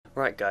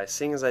Right guys,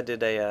 seeing as I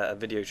did a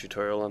video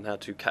tutorial on how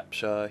to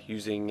capture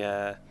using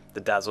the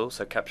Dazzle,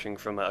 so capturing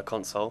from a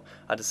console,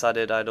 I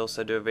decided I'd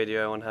also do a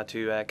video on how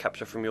to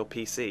capture from your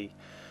PC.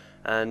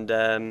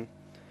 And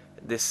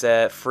this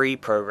free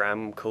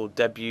program called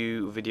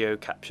Debut Video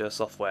Capture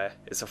Software,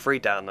 it's a free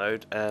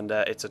download and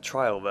it's a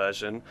trial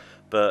version,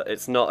 but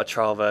it's not a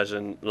trial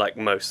version like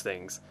most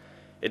things.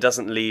 It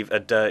doesn't leave a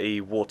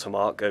dirty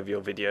watermark over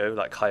your video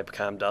like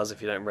Hypercam does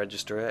if you don't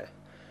register it.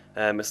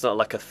 It's not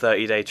like a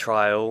 30-day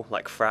trial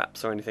like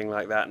Fraps or anything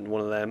like that, and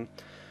one of them.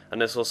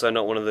 And it's also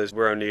not one of those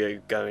we're only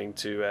going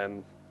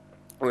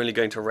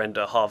to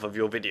render half of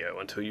your video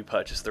until you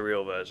purchase the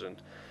real version.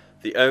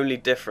 The only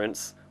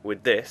difference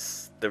with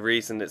this, the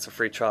reason it's a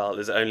free trial,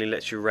 is it only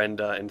lets you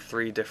render in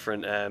 3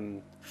 different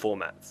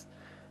formats: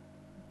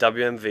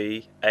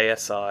 WMV,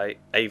 ASI,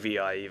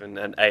 AVI even,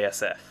 and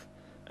ASF.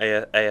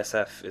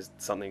 ASF is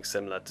something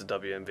similar to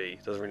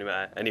WMV, doesn't really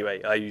matter.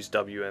 Anyway, I use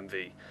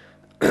WMV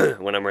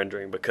when I'm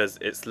rendering because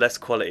it's less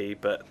quality,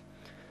 but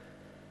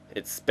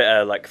it's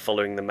better like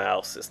following the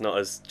mouse. It's not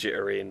as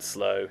jittery and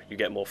slow. You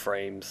get more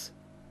frames,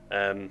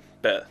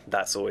 but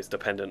that's always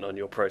dependent on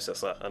your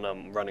processor, and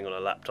I'm running on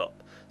a laptop,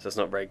 so it's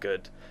not very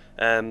good.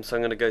 So I'm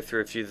going to go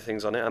through a few of the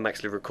things on it. I'm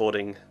actually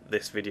recording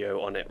this video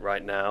on it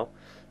right now,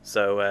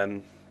 so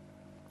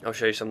I'll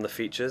show you some of the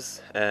features.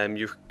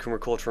 You can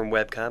record from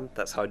webcam.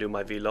 That's how I do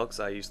my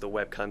vlogs. I use the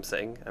webcam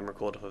setting and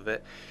record off of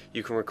it.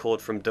 You can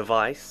record from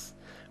device,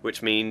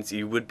 which means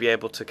you would be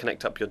able to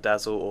connect up your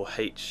Dazzle or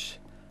HD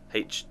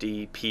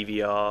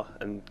PVR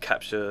and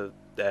capture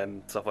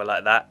software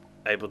like that,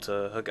 able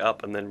to hook it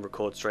up and then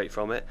record straight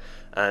from it.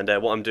 And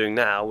what I'm doing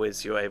now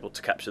is you're able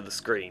to capture the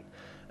screen.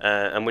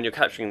 And when you're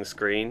capturing the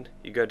screen,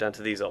 you go down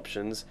to these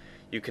options.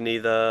 You can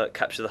either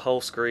capture the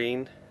whole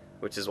screen,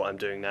 which is what I'm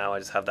doing now. I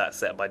just have that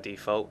set by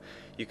default.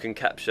 You can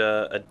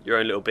capture your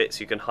own little bits.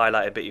 You can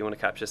highlight a bit you want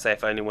to capture. Say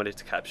if I only wanted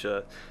to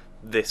capture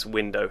this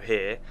window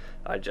here,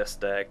 I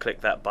just click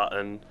that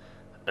button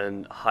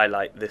and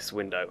highlight this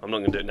window. I'm not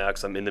going to do it now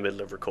because I'm in the middle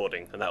of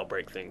recording and that'll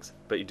break things,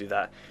 but you do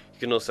that. You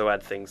can also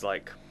add things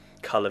like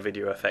color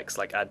video effects,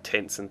 like add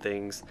tints and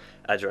things,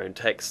 add your own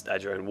text,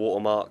 add your own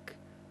watermark,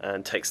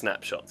 and take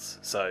snapshots.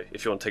 So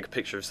if you want to take a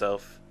picture of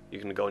yourself, you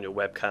can go on your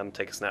webcam,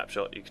 take a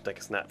snapshot. You can take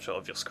a snapshot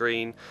of your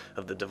screen,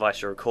 of the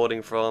device you're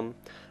recording from,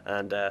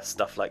 and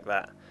stuff like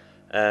that.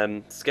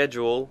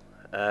 Schedule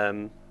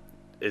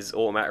is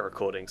automatic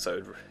recording,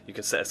 so you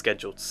can set a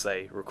schedule to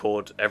say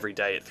record every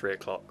day at 3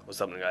 o'clock or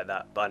something like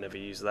that, but I never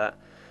use that.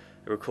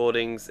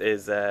 Recordings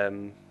is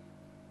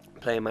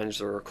play and manage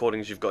the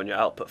recordings you've got in your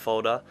output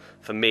folder.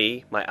 For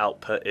me, my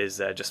output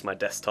is just my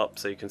desktop,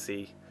 so you can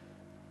see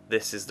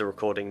this is the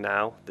recording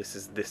now, this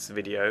is this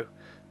video,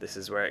 this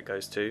is where it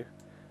goes to.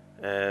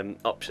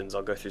 Options,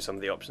 I'll go through some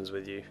of the options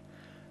with you.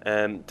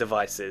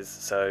 Devices,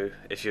 so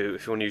if you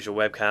want to use your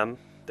webcam,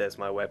 there's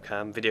my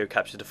webcam. Video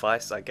capture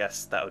device, I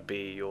guess that would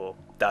be your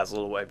Dazzle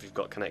or whatever you've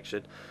got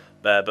connected.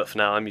 But for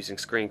now I'm using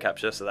screen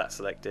capture, so that's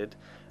selected.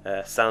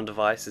 Sound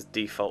device is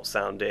default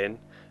sound in,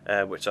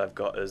 which I've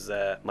got as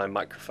my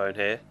microphone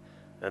here.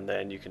 And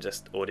then you can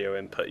just audio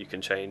input, you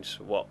can change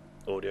what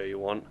audio you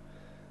want.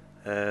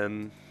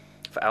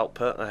 For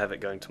output, I have it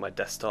going to my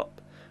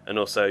desktop. And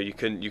also you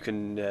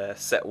can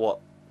set what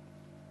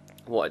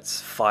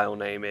its file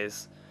name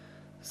is.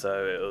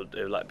 So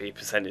it'll like be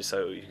percentage,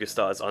 so you could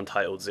start as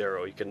Untitled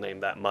 0, you can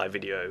name that my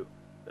video,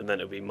 and then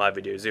it'll be my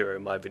video 0,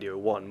 my video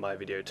 1, my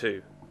video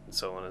 2, and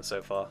so on and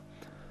so far.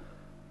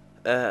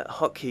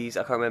 Hotkeys,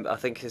 I can't remember, I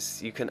think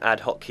you can add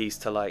hotkeys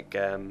to like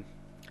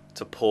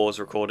to pause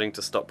recording,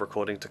 to stop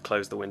recording, to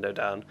close the window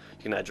down.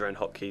 You can add your own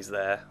hotkeys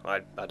there.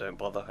 I don't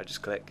bother, I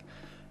just click.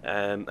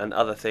 And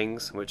other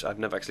things, which I've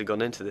never actually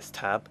gone into this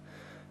tab,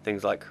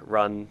 things like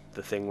run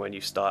the thing when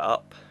you start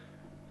up.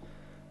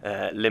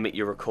 Limit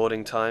your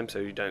recording time so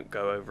you don't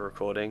go over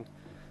recording,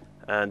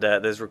 and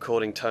there's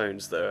recording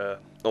tones that are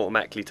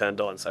automatically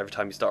turned on, so every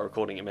time you start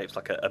recording it makes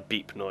like a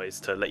beep noise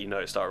to let you know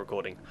to start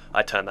recording.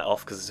 I turn that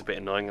off because it's a bit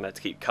annoying and I have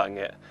to keep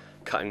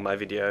cutting my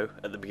video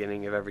at the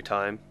beginning of every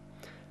time.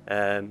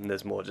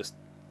 There's more just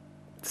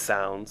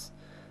sounds,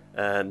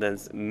 and then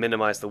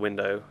minimize the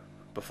window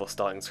before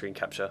starting screen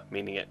capture,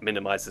 meaning it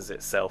minimizes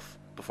itself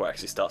before it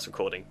actually starts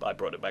recording, but I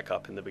brought it back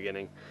up in the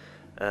beginning.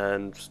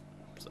 And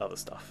other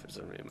stuff, it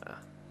doesn't really matter,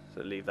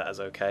 so leave that as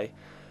okay.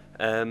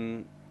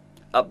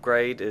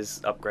 Upgrade is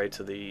upgrade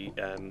to the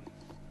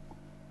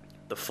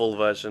full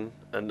version,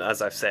 and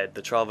as I've said,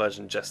 the trial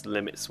version just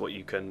limits what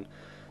you can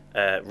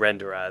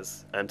render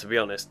as, and to be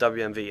honest,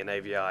 WMV and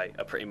AVI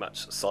are pretty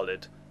much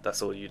solid.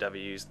 That's all you'd ever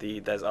use.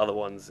 There's other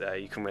ones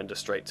you can render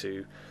straight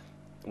to,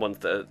 ones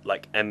that are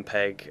like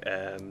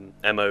MPEG,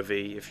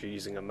 MOV if you're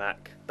using a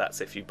Mac.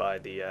 That's if you buy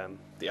the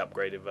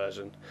upgraded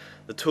version.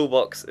 The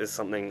toolbox is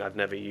something I've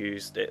never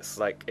used. It's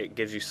like it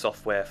gives you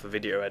software for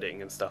video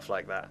editing and stuff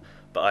like that,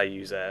 but I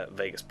use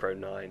Vegas Pro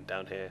 9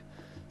 down here,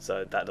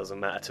 so that doesn't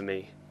matter to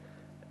me.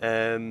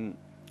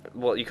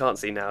 What you can't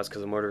see now is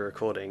because I'm already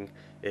recording,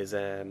 is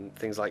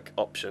things like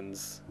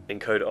options,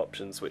 encoder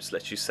options, which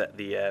lets you set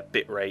the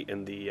bit rate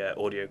and the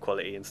audio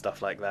quality and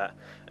stuff like that,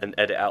 and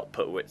edit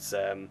output, which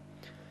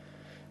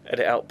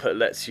Edit output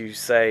lets you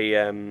say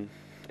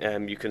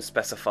you can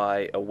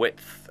specify a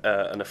width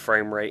and a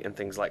frame rate and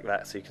things like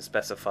that. So you can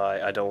specify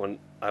I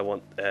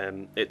want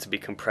it to be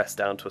compressed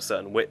down to a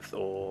certain width,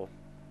 or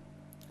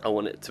I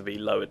want it to be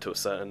lowered to a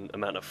certain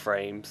amount of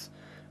frames.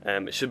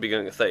 It should be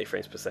going at 30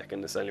 frames per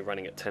second. It's only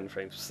running at 10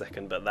 frames per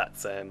second, but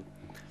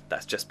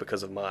that's just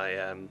because of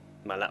my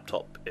my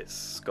laptop.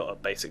 It's got a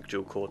basic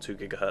dual-core 2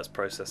 GHz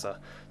processor,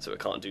 so it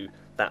can't do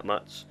that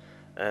much.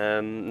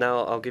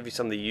 Now I'll give you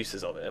some of the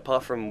uses of it.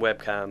 Apart from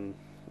webcam,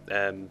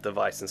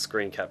 device and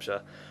screen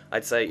capture,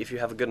 I'd say if you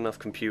have a good enough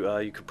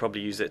computer, you could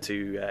probably use it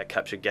to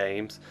capture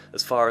games.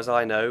 As far as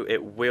I know,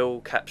 it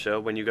will capture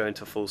when you go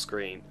into full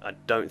screen. I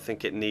don't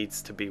think it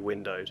needs to be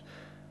windowed.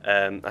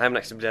 I haven't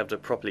actually been able to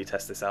properly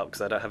test this out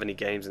because I don't have any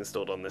games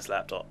installed on this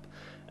laptop.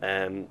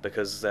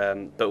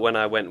 But when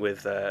I went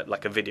with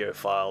like a video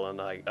file and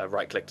I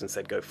right-clicked and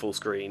said go full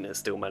screen, it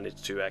still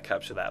managed to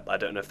capture that. But I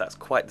don't know if that's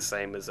quite the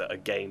same as a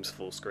game's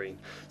full screen.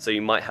 So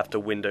you might have to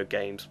window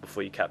games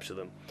before you capture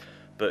them.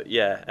 But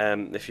yeah,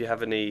 if you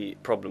have any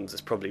problems,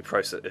 it's probably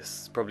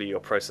your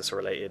processor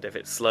related. If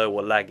it's slow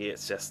or laggy,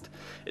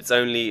 it's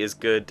only as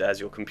good as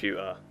your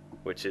computer,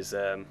 which is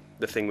the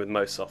thing with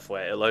most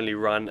software. It'll only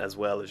run as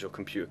well as your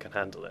computer can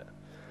handle it.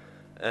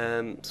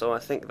 So I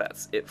think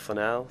that's it for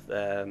now.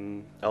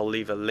 I'll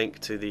leave a link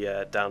to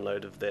the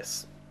download of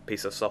this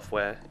piece of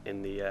software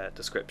in the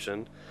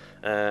description,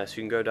 so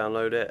you can go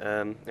download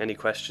it. Any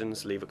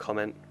questions, leave a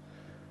comment.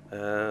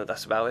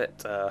 That's about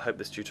it. I hope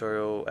this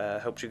tutorial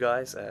helped you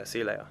guys. See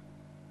you later.